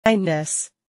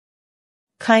kindness,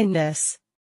 kindness,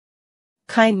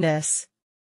 kindness,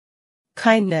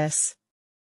 kindness.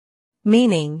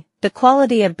 Meaning, the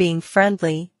quality of being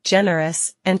friendly,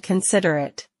 generous, and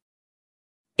considerate.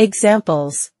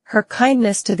 Examples: her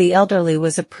kindness to the elderly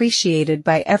was appreciated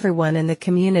by everyone in the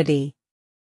community.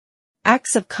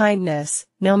 Acts of kindness,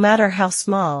 no matter how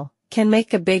small, can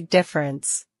make a big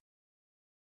difference.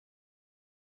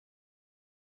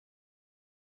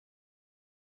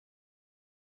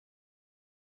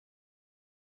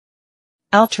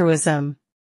 Altruism,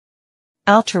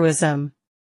 altruism,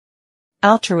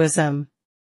 altruism,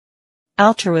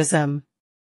 altruism,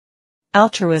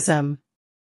 altruism.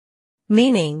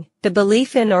 Meaning, the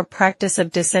belief in or practice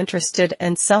of disinterested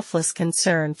and selfless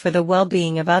concern for the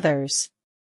well-being of others.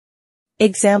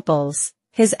 Examples: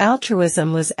 his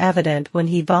altruism was evident when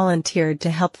he volunteered to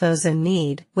help those in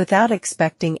need without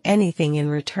expecting anything in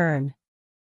return.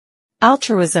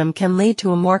 Altruism can lead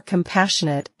to a more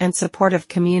compassionate and supportive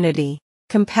community.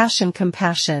 Compassion,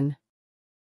 compassion,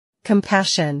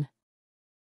 compassion,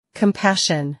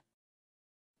 compassion,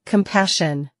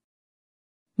 compassion.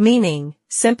 Meaning,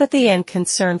 sympathy and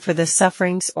concern for the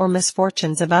sufferings or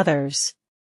misfortunes of others.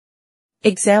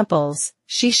 Examples: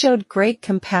 she showed great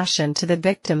compassion to the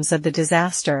victims of the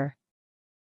disaster.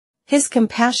 His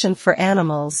compassion for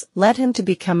animals led him to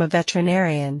become a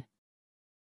veterinarian.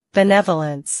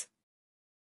 Benevolence,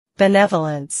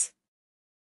 benevolence,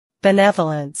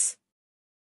 benevolence,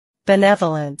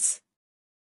 benevolence,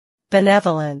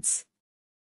 benevolence.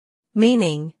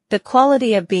 Meaning, the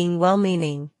quality of being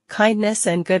well-meaning, kindness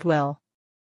and goodwill.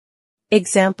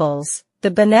 Examples: the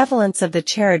benevolence of the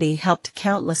charity helped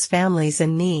countless families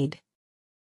in need.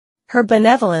 Her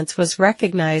benevolence was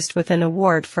recognized with an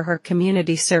award for her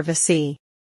community service.